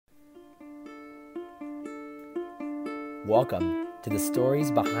Welcome to the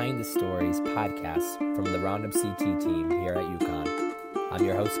Stories Behind the Stories podcast from the Roundup CT team here at UConn. I'm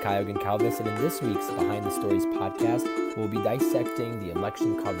your host, Caio Goncalves, and in this week's Behind the Stories podcast, we'll be dissecting the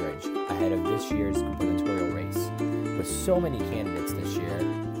election coverage ahead of this year's gubernatorial race. With so many candidates this year,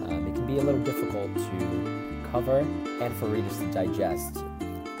 it can be a little difficult to cover and for readers to digest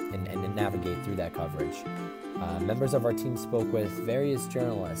and navigate through that coverage. Members of our team spoke with various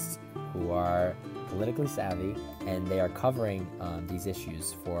journalists who are politically savvy, and they are covering these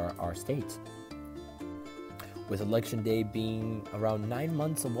issues for our state. With Election Day being around 9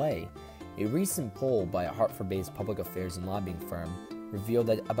 months away, a recent poll by a Hartford-based public affairs and lobbying firm revealed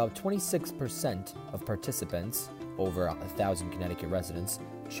that about 26% of participants, over 1,000 Connecticut residents,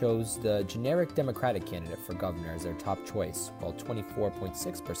 chose the generic Democratic candidate for governor as their top choice, while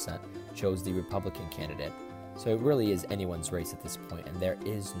 24.6% chose the Republican candidate. So it really is anyone's race at this point, and there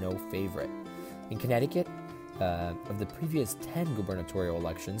is no favorite. In Connecticut, of the previous 10 gubernatorial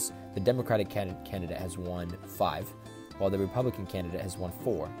elections, the Democratic candidate has won 5, while the Republican candidate has won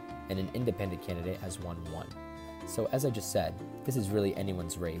 4, and an independent candidate has won 1. So as I just said, this is really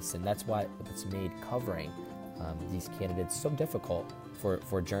anyone's race, and that's what's made covering these candidates so difficult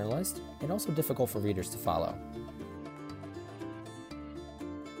for journalists and also difficult for readers to follow.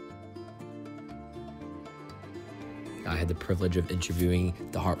 I had the privilege of interviewing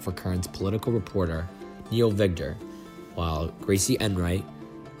the Hartford Courant's political reporter, Vigdor, while Gracie Enright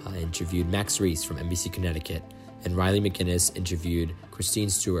interviewed Max Reiss from NBC Connecticut, and Ryley McGinnis interviewed Christine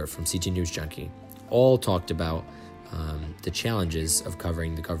Stuart from CT News Junkie. All talked about the challenges of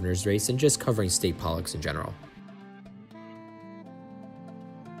covering the governor's race and just covering state politics in general.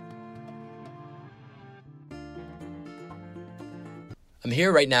 I'm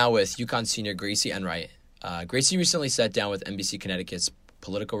here right now with UConn senior Gracie Enright. Gracie recently sat down with NBC Connecticut's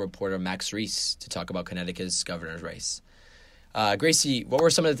political reporter Max Reiss to talk about Connecticut's governor's race. Gracie, what were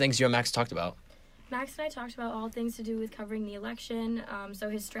some of the things you and Max talked about? Max and I talked about all things to do with covering the election, so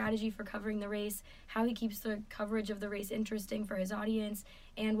his strategy for covering the race, how he keeps the coverage of the race interesting for his audience,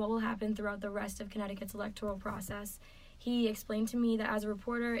 and what will happen throughout the rest of Connecticut's electoral process. He explained to me that as a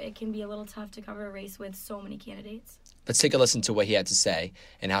reporter, it can be a little tough to cover a race with so many candidates. Let's take a listen to what he had to say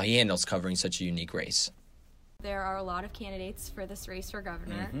and how he handles covering such a unique race. There are a lot of candidates for this race for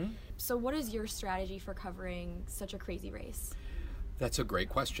governor. Mm-hmm. So what is your strategy for covering such a crazy race? That's a great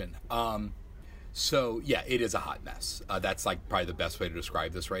question. It is a hot mess. That's probably the best way to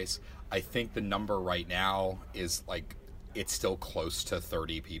describe this race. I think the number right now is it's still close to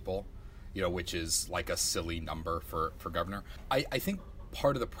 30 people, which is a silly number for governor. I think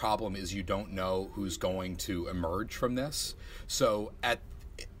part of the problem is you don't know who's going to emerge from this. So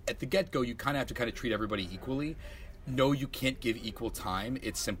at the get-go, you kind of have to treat everybody equally. No, you can't give equal time.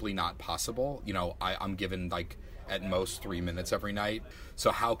 It's simply not possible. I'm given at most 3 minutes every night.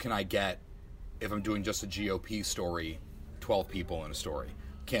 So how can I get, if I'm doing just a GOP story, 12 people in a story?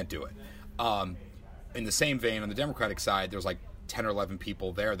 Can't do it. In the same vein, on the Democratic side, there's 10 or 11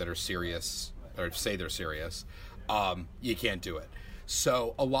 people there that are serious, or say they're serious. You can't do it.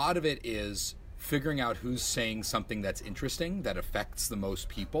 So a lot of it is figuring out who's saying something that's interesting, that affects the most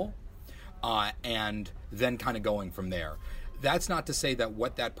people, and then kind of going from there. That's not to say that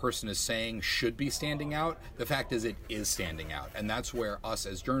what that person is saying should be standing out. The fact is it is standing out, and that's where us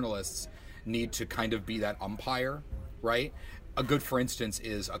as journalists need to kind of be that umpire, right? A good, for instance,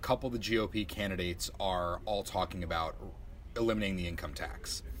 is a couple of the GOP candidates are all talking about eliminating the income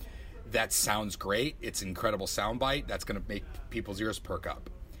tax. That sounds great. It's an incredible soundbite. That's going to make people's ears perk up.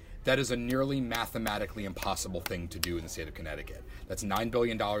 That is a nearly mathematically impossible thing to do in the state of Connecticut. That's $9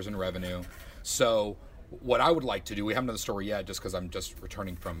 billion in revenue. So what I would like to do, we haven't done the story yet just because I'm just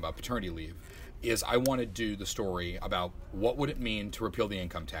returning from paternity leave, is I want to do the story about what would it mean to repeal the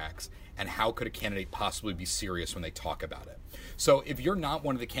income tax and how could a candidate possibly be serious when they talk about it. So if you're not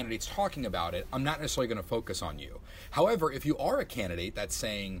one of the candidates talking about it, I'm not necessarily going to focus on you. However, if you are a candidate that's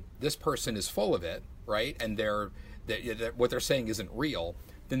saying this person is full of it, right, and what they're saying isn't real,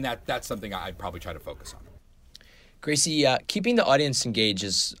 then that's something I'd probably try to focus on. Gracie, keeping the audience engaged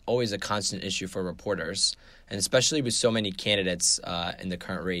is always a constant issue for reporters, and especially with so many candidates in the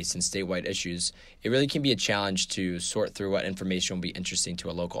current race and statewide issues, it really can be a challenge to sort through what information will be interesting to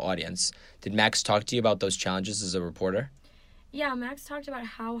a local audience. Did Max talk to you about those challenges as a reporter? Yeah, Max talked about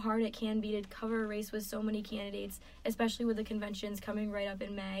how hard it can be to cover a race with so many candidates, especially with the conventions coming right up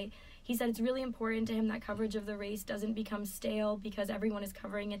in May. He said it's really important to him that coverage of the race doesn't become stale because everyone is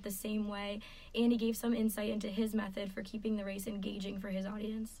covering it the same way, and he gave some insight into his method for keeping the race engaging for his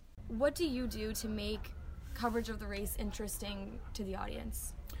audience. What do you do to make coverage of the race interesting to the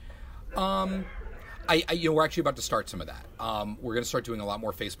audience? We're actually about to start some of that. We're going to start doing a lot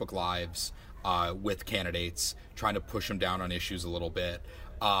more Facebook Lives with candidates, trying to push them down on issues a little bit.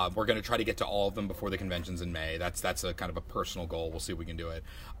 We're going to try to get to all of them before the conventions in May. That's a kind of a personal goal. We'll see if we can do it.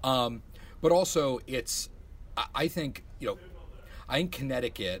 But also, I think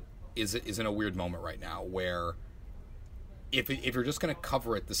Connecticut is in a weird moment right now where if you're just going to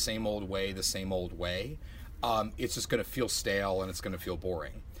cover it the same old way, it's just going to feel stale and it's going to feel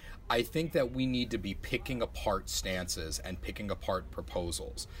boring. I think that we need to be picking apart stances and picking apart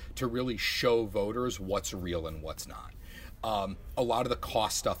proposals to really show voters what's real and what's not. A lot of the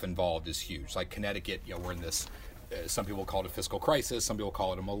cost stuff involved is huge. Like Connecticut, we're in this, some people call it a fiscal crisis, some people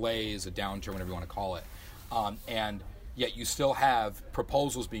call it a malaise, a downturn, whatever you want to call it. And yet you still have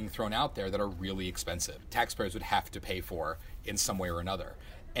proposals being thrown out there that are really expensive. Taxpayers would have to pay for in some way or another.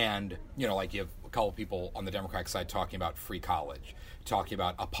 And, like you have a couple of people on the Democratic side talking about free college, talking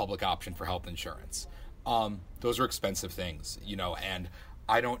about a public option for health insurance. Those are expensive things, and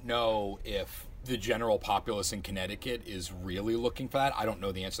I don't know if the general populace in Connecticut is really looking for that. I don't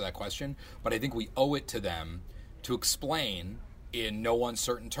know the answer to that question, but I think we owe it to them to explain in no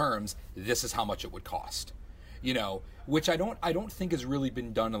uncertain terms, this is how much it would cost, which I don't think has really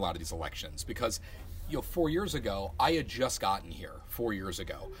been done in a lot of these elections because 4 years ago, I had just gotten here 4 years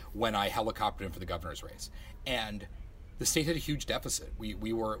ago when I helicoptered in for the governor's race. And the state had a huge deficit.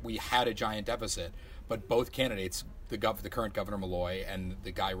 We had a giant deficit, but both candidates, the current Governor Malloy and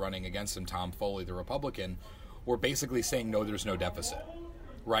the guy running against him, Tom Foley, the Republican, were basically saying, no, there's no deficit,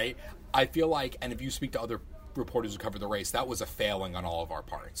 right? I feel like, and if you speak to other reporters who covered the race, that was a failing on all of our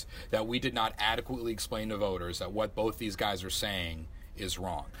parts, that we did not adequately explain to voters that what both these guys are saying is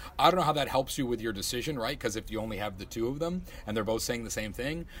wrong. I don't know how that helps you with your decision, right? Because if you only have the two of them and they're both saying the same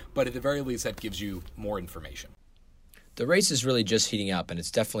thing, but at the very least, that gives you more information. The race is really just heating up, and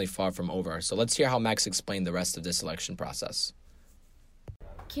it's definitely far from over. So let's hear how Max explained the rest of this election process.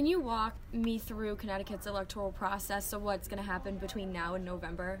 Can you walk me through Connecticut's electoral process? So what's going to happen between now and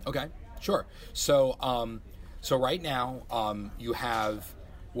November? Okay, sure. So right now, you have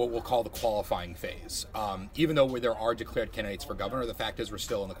what we'll call the qualifying phase. Even though there are declared candidates for governor, the fact is we're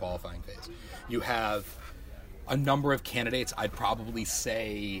still in the qualifying phase. You have a number of candidates, I'd probably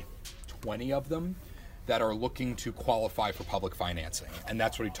say 20 of them, that are looking to qualify for public financing. And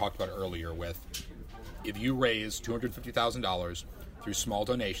that's what we talked about earlier with, if you raise $250,000 through small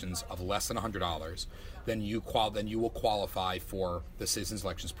donations of less than $100, then you will qualify for the Citizens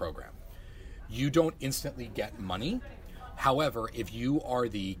Elections Program. You don't instantly get money. However, if you are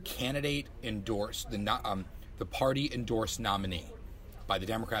the candidate endorsed, the party endorsed nominee by the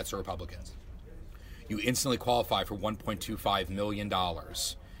Democrats or Republicans, you instantly qualify for $1.25 million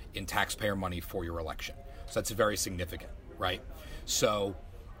in taxpayer money for your election. So that's very significant, right? So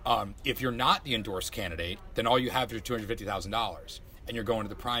if you're not the endorsed candidate, then all you have is $250,000 and you're going to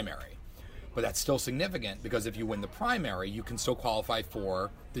the primary. But that's still significant because if you win the primary, you can still qualify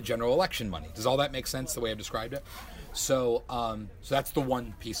for the general election money. Does all that make sense the way I've described it? So that's the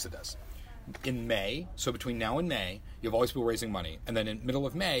one piece of this. In May, so between now and May, you have always people raising money. And then in middle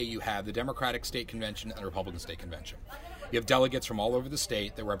of May, you have the Democratic State Convention and the Republican State Convention. You have delegates from all over the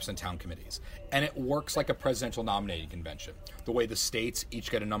state that represent town committees. And it works like a presidential nominating convention. The way the states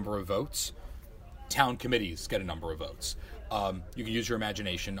each get a number of votes, town committees get a number of votes. You can use your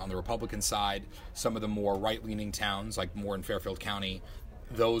imagination. On the Republican side, some of the more right-leaning towns, like more in Fairfield County,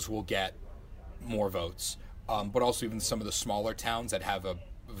 those will get more votes. But also even some of the smaller towns that have a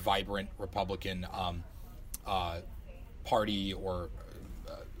vibrant Republican party or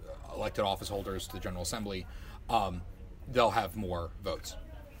elected office holders to the General Assembly, they'll have more votes.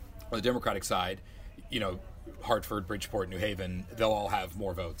 On the Democratic side, Hartford, Bridgeport, New Haven, they'll all have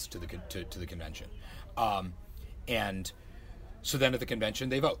more votes to the convention. And so then at the convention,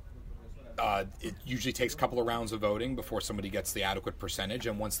 they vote. It usually takes a couple of rounds of voting before somebody gets the adequate percentage,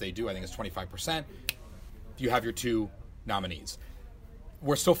 and once they do, I think it's 25%, you have your two nominees.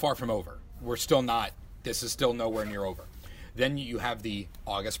 We're still far from over. This is still nowhere near over. Then you have the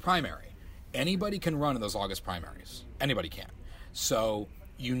August primary. Anybody can run in those August primaries. Anybody can. So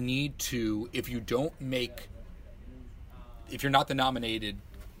you need to, if you're not the nominee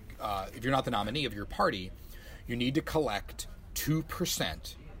of your party, you need to collect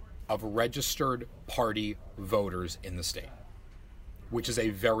 2% of registered party voters in the state, which is a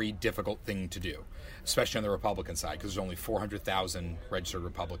very difficult thing to do, especially on the Republican side, because there's only 400,000 registered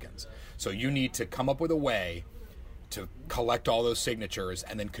Republicans. So you need to come up with a way to collect all those signatures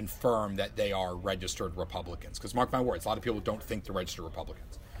and then confirm that they are registered Republicans. Because mark my words, a lot of people don't think they're registered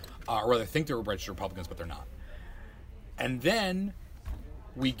Republicans. Or rather think they're registered Republicans, but they're not. And then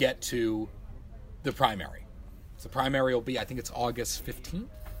we get to The primary. So the primary will be, I think it's August 15th,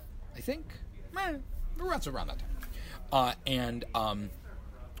 I think. Around that time. And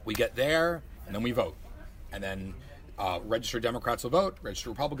we get there, and then we vote. And then registered Democrats will vote,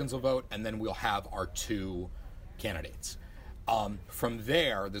 registered Republicans will vote, and then we'll have our 2 candidates. From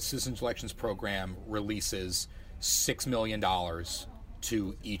there, the Citizens Elections Program releases $6 million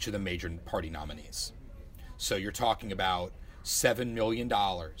to each of the major party nominees. So you're talking about $7 million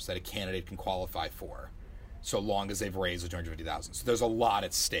that a candidate can qualify for, so long as they've raised the $250,000. So there's a lot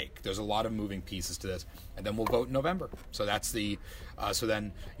at stake. There's a lot of moving pieces to this, and then we'll vote in November. So that's the. So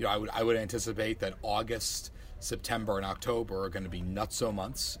then, I would anticipate that August, September, and October are going to be nutso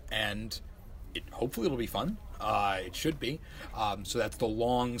months, and hopefully it'll be fun. It should be. So that's the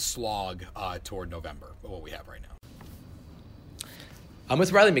long slog toward November, what we have right now. I'm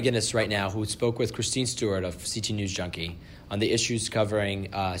with Ryley McGinnis right now, who spoke with Christine Stuart of CT News Junkie on the issues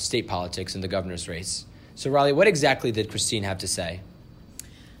covering state politics and the governor's race. So, Ryley, what exactly did Christine have to say?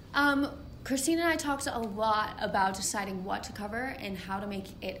 Christine and I talked a lot about deciding what to cover and how to make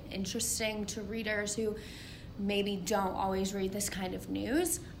it interesting to readers who maybe don't always read this kind of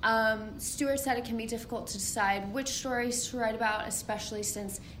news. Stuart said it can be difficult to decide which stories to write about, especially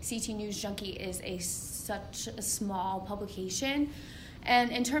since CT News Junkie is such a small publication.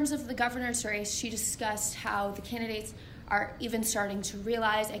 And in terms of the governor's race, she discussed how the candidates are even starting to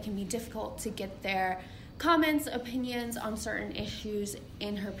realize it can be difficult to get their comments, opinions on certain issues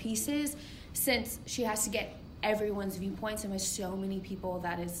in her pieces, since she has to get everyone's viewpoints, and with so many people,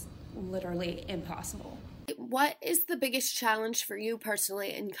 that is literally impossible. What is the biggest challenge for you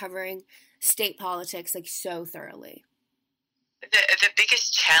personally in covering state politics so thoroughly? The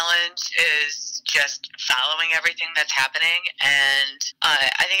biggest challenge is just following everything that's happening, and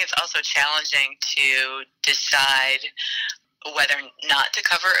I think it's also challenging to decide whether not to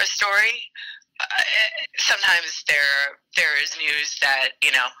cover a story. Sometimes there is news that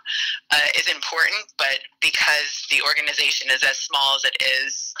is important, but because the organization is as small as it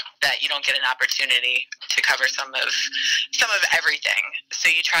is, that you don't get an opportunity to cover some of everything. So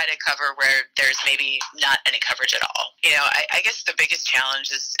you try to cover where there's maybe not any coverage at all. I guess the biggest challenge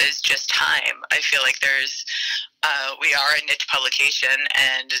is just time. I feel like we are a niche publication,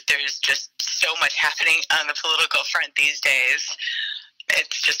 and there's just so much happening on the political front these days.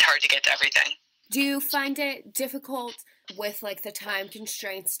 It's just hard to get to everything. Do you find it difficult with the time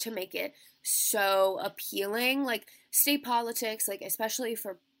constraints to make it so appealing? State politics, especially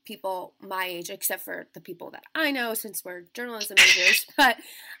for people my age, except for the people that I know since we're journalism majors, but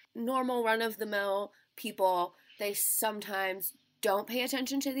normal run-of-the-mill people, they sometimes don't pay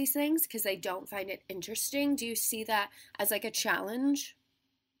attention to these things because they don't find it interesting. Do you see that as a challenge?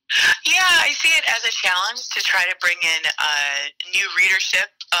 Yeah, I see it as a challenge to try to bring in new readership.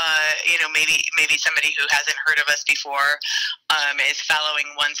 Maybe somebody who hasn't heard of us before is following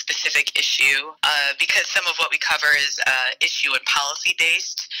one specific issue. Because some of what we cover is issue and policy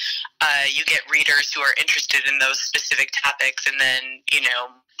based. You get readers who are interested in those specific topics, and then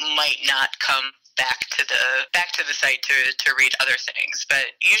might not come back to the site to read other things. But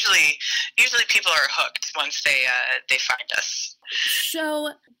usually people are hooked once they find us. So,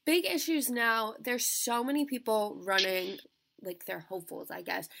 big issues now. There's so many people running, they're hopefuls, I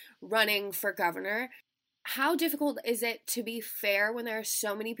guess, running for governor. How difficult is it to be fair when there are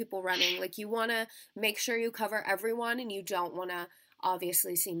so many people running? You want to make sure you cover everyone, and you don't want to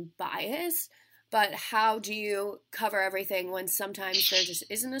obviously seem biased. But how do you cover everything when sometimes there just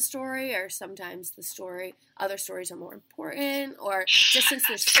isn't a story, or sometimes other stories are more important, or just since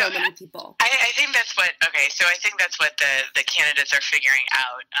there's so many people? I think that's what the candidates are figuring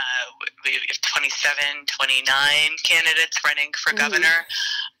out. We have 27, 29 candidates running for governor.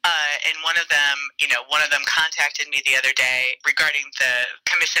 And one of them contacted me the other day regarding the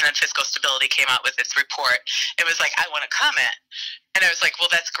Commission on Fiscal Stability came out with its report. It was I want to comment. And I was like, well,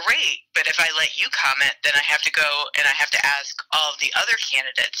 that's great, but if I let you comment, then I have to go and I have to ask all of the other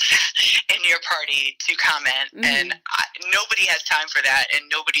candidates in your party to comment, and nobody has time for that, and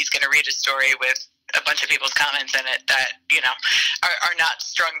nobody's going to read a story with a bunch of people's comments in it that are not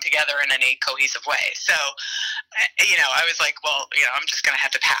strung together in any cohesive way. So, I was like, well, I'm just going to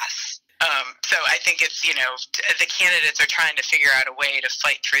have to pass. So I think it's, the candidates are trying to figure out a way to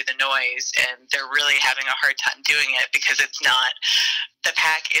fight through the noise, and they're really having a hard time doing it because the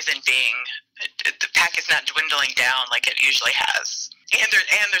pack is not dwindling down like it usually has. And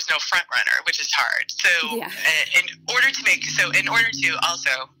there's no front runner, which is hard. So in order to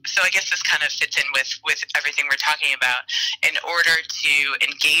I guess this kind of fits in with everything we're talking about. In order to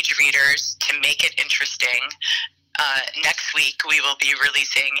engage readers, to make it interesting, next week we will be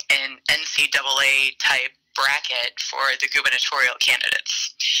releasing an NCAA type bracket for the gubernatorial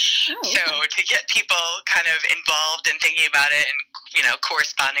candidates. So to get people kind of involved and thinking about it and,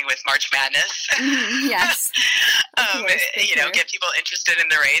 corresponding with March Madness. Yes. Get people interested in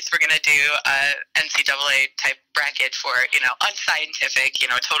the race. We're going to do a NCAA type bracket for, unscientific,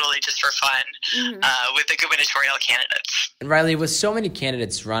 totally just for fun with the gubernatorial candidates. And Ryley, with so many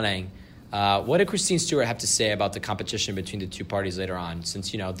candidates running, what did Christine Stuart have to say about the competition between the two parties later on,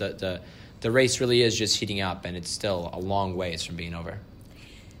 since, the race really is just heating up and it's still a long ways from being over?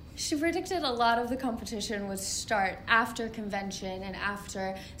 She predicted a lot of the competition would start after convention and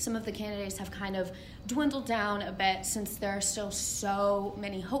after some of the candidates have kind of dwindled down a bit, since there are still so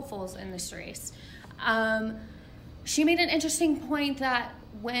many hopefuls in this race. She made an interesting point that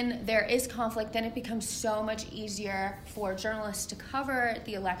when there is conflict, then it becomes so much easier for journalists to cover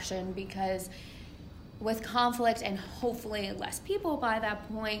the election, because with conflict and hopefully less people by that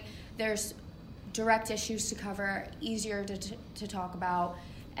point, there's direct issues to cover, easier to talk about,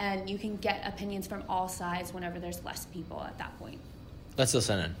 and you can get opinions from all sides whenever there's less people at that point. Let's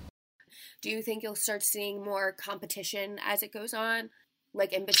listen in. Do you think you'll start seeing more competition as it goes on,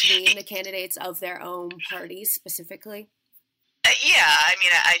 like in between the candidates of their own parties specifically? Yeah,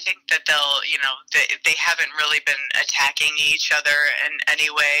 I think that they'll, they haven't really been attacking each other in any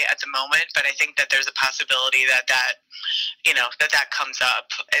way at the moment, but I think that there's a possibility that comes up.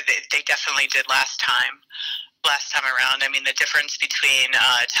 They definitely did last time around. The difference between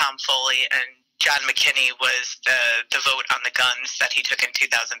Tom Foley and John McGinnis was the vote on the guns that he took in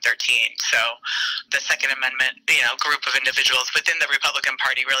 2013. So the Second Amendment, group of individuals within the Republican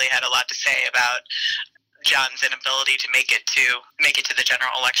Party really had a lot to say about John's inability to make it to the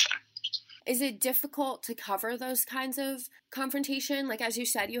general election. Is it difficult to cover those kinds of confrontation? Like, as you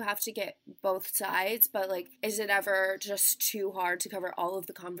said, you have to get both sides, but is it ever just too hard to cover all of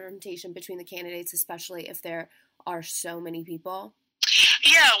the confrontation between the candidates, especially if there are so many people?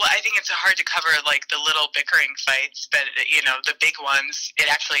 Yeah, well, I think it's hard to cover the little bickering fights, but the big ones, it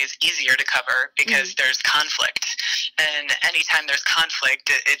actually is easier to cover because there's conflict, and anytime there's conflict,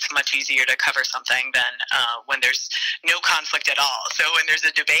 it's much easier to cover something than when there's no conflict at all. So when there's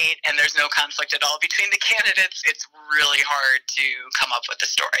a debate and there's no conflict at all between the candidates, it's really hard to come up with a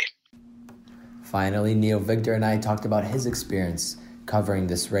story. Finally, Neil, Vigdor, and I talked about his experience covering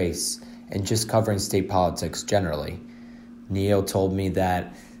this race and just covering state politics generally. Neil told me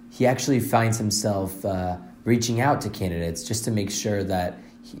that he actually finds himself reaching out to candidates just to make sure that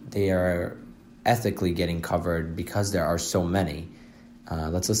they are ethically getting covered because there are so many.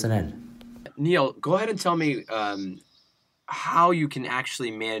 Let's listen in. Neil, go ahead and tell me how you can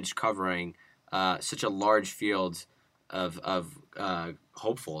actually manage covering such a large field of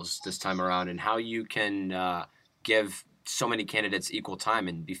hopefuls this time around, and how you can give so many candidates equal time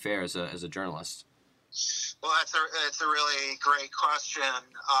and be fair as a journalist. Well, it's a really great question,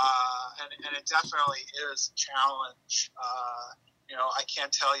 and it definitely is a challenge. I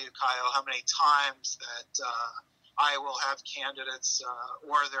can't tell you, Caio, how many times that I will have candidates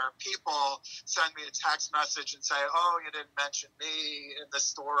or their people send me a text message and say, "Oh, you didn't mention me in the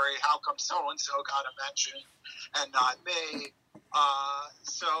story. How come so-and-so got a mention and not me?"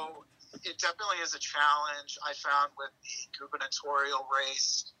 So it definitely is a challenge. I found with the gubernatorial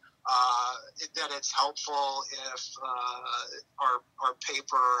race that it's helpful if our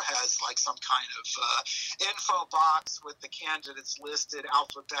paper has some kind of info box with the candidates listed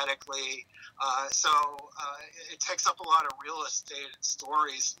alphabetically. So it takes up a lot of real estate and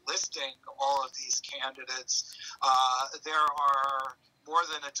stories listing all of these candidates. There are more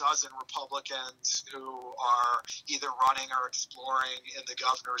than a dozen Republicans who are either running or exploring in the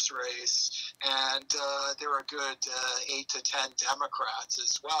governor's race, and there are a good 8 to 10 Democrats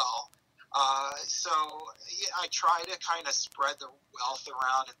as well. So I try to kind of spread the wealth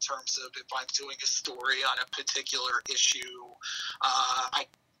around in terms of if I'm doing a story on a particular issue,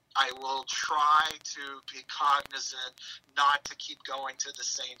 I will try to be cognizant not to keep going to the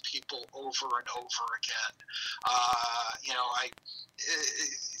same people over and over again.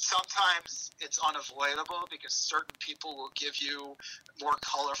 Sometimes it's unavoidable because certain people will give you more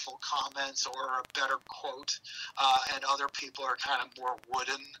colorful comments or a better quote, and other people are kind of more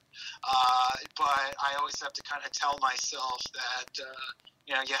wooden. But I always have to kind of tell myself that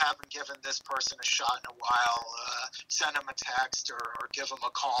you haven't given this person a shot in a while. Send them a text or give them a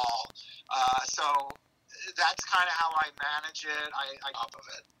call. So that's kind of how I manage it. I top of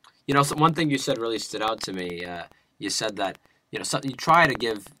it. So one thing you said really stood out to me. You said that you try to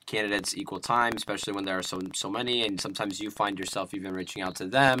give candidates equal time, especially when there are so many, and sometimes you find yourself even reaching out to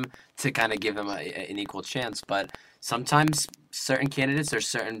them to kind of give them an equal chance. But sometimes certain candidates or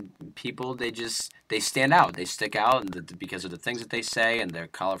certain people, they stand out, they stick out because of the things that they say and their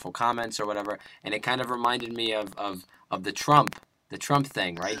colorful comments or whatever. And it kind of reminded me of the Trump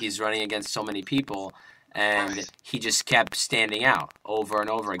thing, right? He's running against so many people. And he just kept standing out over and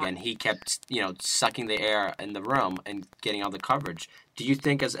over again. He kept, sucking the air in the room and getting all the coverage. Do you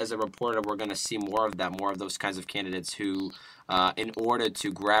think as a reporter we're going to see more of that, more of those kinds of candidates who, in order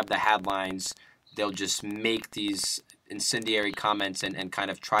to grab the headlines, they'll just make these incendiary comments and kind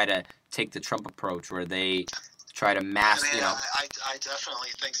of try to take the Trump approach where they try to mask, I definitely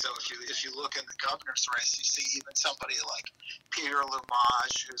think so. If you look in the governor's race, you see even somebody like Peter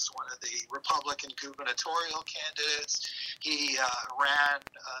Lumage, who's one of the Republican gubernatorial candidates. He ran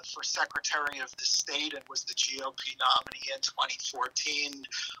for Secretary of the State and was the GOP nominee in 2014.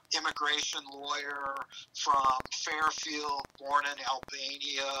 Immigration lawyer from Fairfield, born in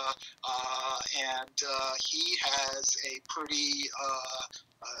Albania, and he has a pretty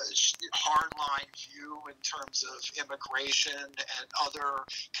hardline view in terms of immigration and other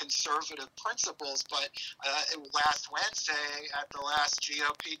conservative principles. But last Wednesday at the last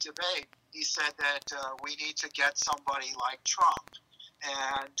GOP debate, he said that we need to get somebody like Trump.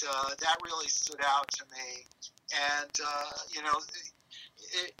 And that really stood out to me. And,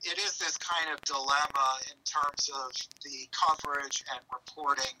 it is this kind of dilemma in terms of the coverage and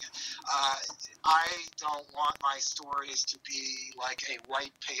reporting. I don't want my stories to be like a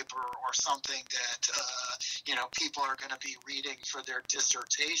white paper or something that, people are going to be reading for their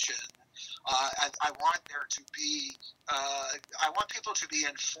dissertation. I want there to be, I want people to be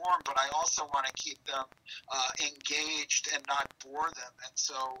informed, but I also want to keep them engaged and not bore them. And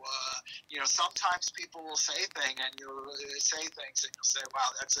so, sometimes people will say things, and you'll say, wow,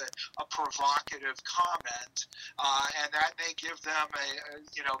 that's a provocative comment, and that may give them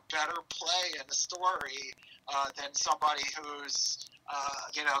a better play in the story than somebody who's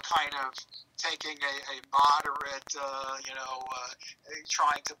kind of taking a moderate,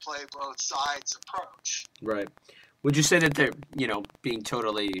 trying to play both sides approach. Right. Would you say that they're, being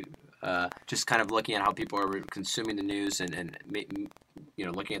totally just kind of looking at how people are consuming the news and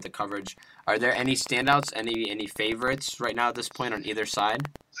looking at the coverage? Are there any standouts, any favorites right now at this point on either side?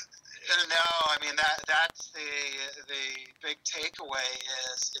 No, I mean that's the big takeaway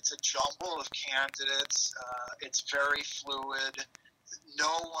is it's a jumble of candidates. It's very fluid.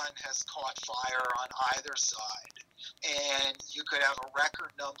 No one has caught fire on either side. And you could have a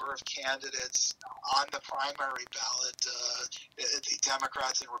record number of candidates on the primary ballot. The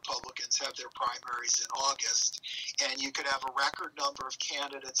Democrats and Republicans have their primaries in August. And you could have a record number of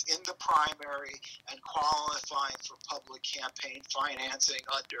candidates in the primary and qualifying for public campaign financing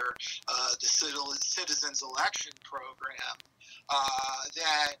under the Citizens Election Program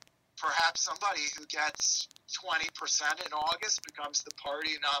that perhaps somebody who gets 20% in August becomes the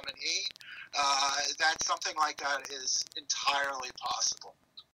party nominee. That something like that is entirely possible.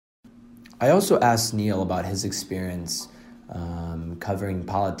 I also asked Neil about his experience covering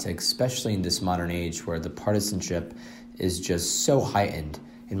politics, especially in this modern age where the partisanship is just so heightened.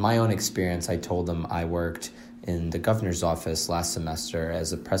 In my own experience, I told him I worked in the governor's office last semester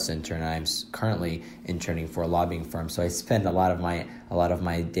as a press intern. I'm currently interning for a lobbying firm, so I spend a lot of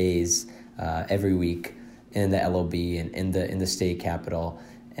my days every week in the LOB and in the state capitol.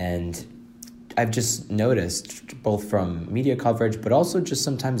 And I've just noticed, both from media coverage, but also just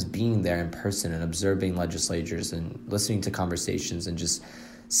sometimes being there in person and observing legislatures and listening to conversations and just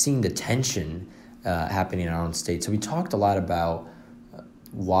seeing the tension happening in our own state. So we talked a lot about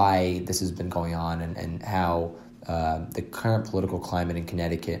why this has been going on and how the current political climate in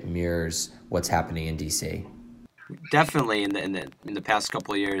Connecticut mirrors what's happening in D.C. Definitely in the past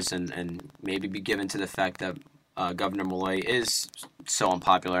couple of years, and maybe be given to the fact that Governor Malloy is so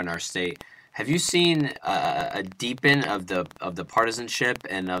unpopular in our state. Have you seen a deepen of the partisanship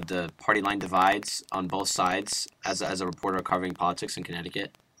and of the party line divides on both sides as a reporter covering politics in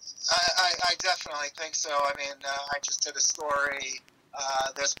Connecticut? I definitely think so. I mean, I just did a story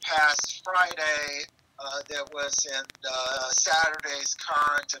this past Friday that was in Saturday's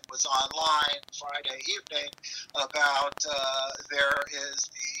Courant and was online Friday evening about there is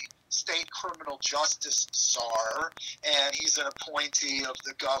the state criminal justice czar, and he's an appointee of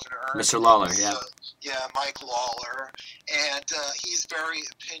the governor. Mr. Lawler, yeah. Mike Lawler. And he's a very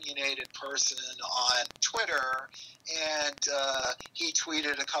opinionated person on Twitter, and he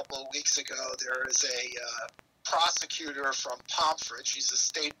tweeted a couple of weeks ago there is a prosecutor from Pomfret. She's a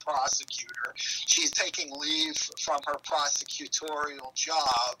state prosecutor. She's taking leave from her prosecutorial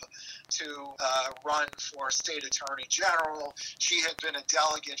job to run for state attorney general. She had been a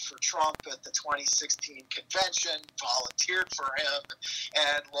delegate for Trump at the 2016 convention, volunteered for him,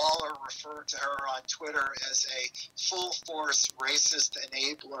 and Lawler referred to her on Twitter as a full-force racist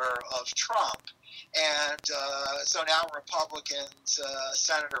enabler of Trump. And so now Republicans,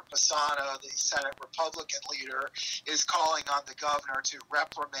 Senator Pisano, the Senate Republican leader, is calling on the governor to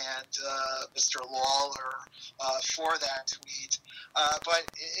reprimand Mr. Lawler for that tweet. But,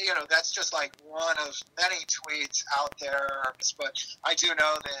 you know, that's just like one of many tweets out there. But I do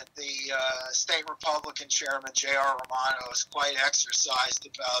know that the state Republican chairman, J.R. Romano, is quite exercised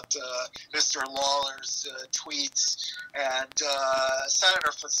about Mr. Lawler's tweets. And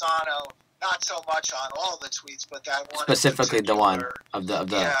Senator Pisano, not so much on all the tweets, but that one specifically, the one of the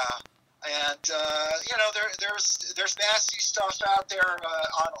yeah. And you know, there's nasty stuff out there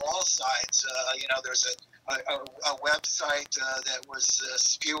on all sides. You know, there's a website that was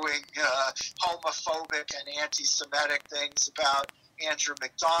spewing homophobic and anti-Semitic things about Andrew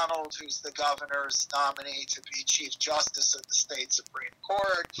McDonald, who's the governor's nominee to be Chief Justice of the state Supreme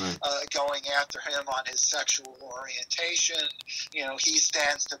Court, going after him on his sexual orientation. You know, he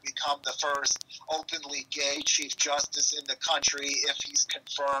stands to become the first openly gay Chief Justice in the country if he's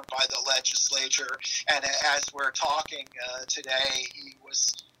confirmed by the legislature. And as we're talking today, he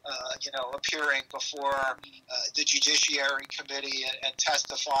was appearing before the Judiciary Committee and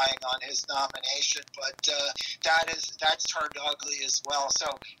testifying on his nomination. But that's turned ugly as well. So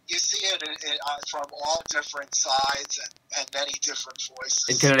you see it from all different sides and many different voices.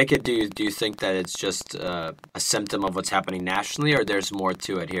 In Connecticut, do you think that it's just a symptom of what's happening nationally, or there's more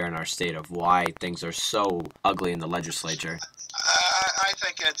to it here in our state of why things are so ugly in the legislature? I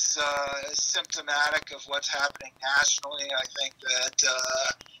think it's symptomatic of what's happening nationally. I think that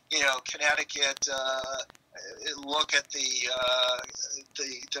Connecticut. Look at the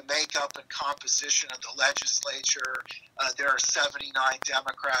makeup and composition of the legislature. There are 79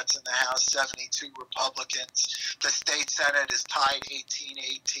 Democrats in the House, 72 Republicans. The state Senate is tied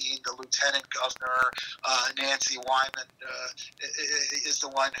 18-18. The lieutenant governor, Nancy Wyman, is the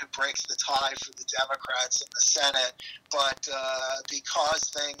one who breaks the tie for the Democrats in the Senate. But because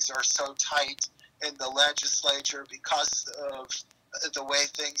things are so tight in the legislature, because of the way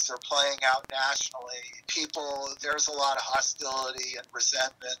things are playing out nationally, there's a lot of hostility and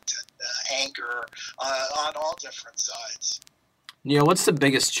resentment and anger on all different sides. Neil, what's the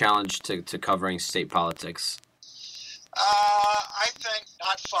biggest challenge to covering state politics? I think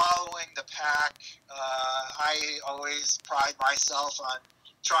not following the pack. I always pride myself on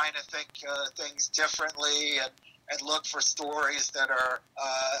trying to think things differently and look for stories that are,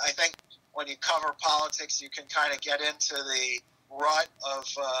 I think when you cover politics, you can kind of get into the rut of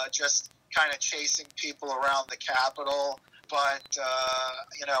just kind of chasing people around the Capitol. But,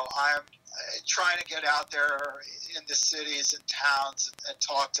 I'm trying to get out there in the cities and towns and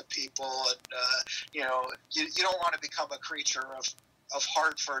talk to people. And, you don't want to become a creature of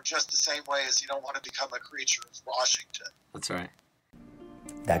Hartford just the same way as you don't want to become a creature of Washington. That's right.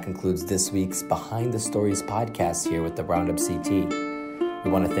 That concludes this week's Behind the Stories podcast here with the Roundup CT. We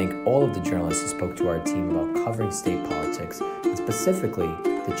want to thank all of the journalists who spoke to our team about covering state politics, and specifically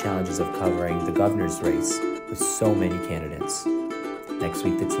the challenges of covering the governor's race with so many candidates. Next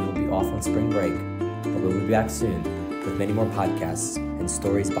week, the team will be off on spring break, but we'll be back soon with many more podcasts and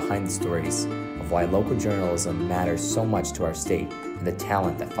stories behind the stories of why local journalism matters so much to our state and the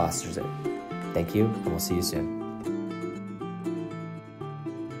talent that fosters it. Thank you, and we'll see you soon.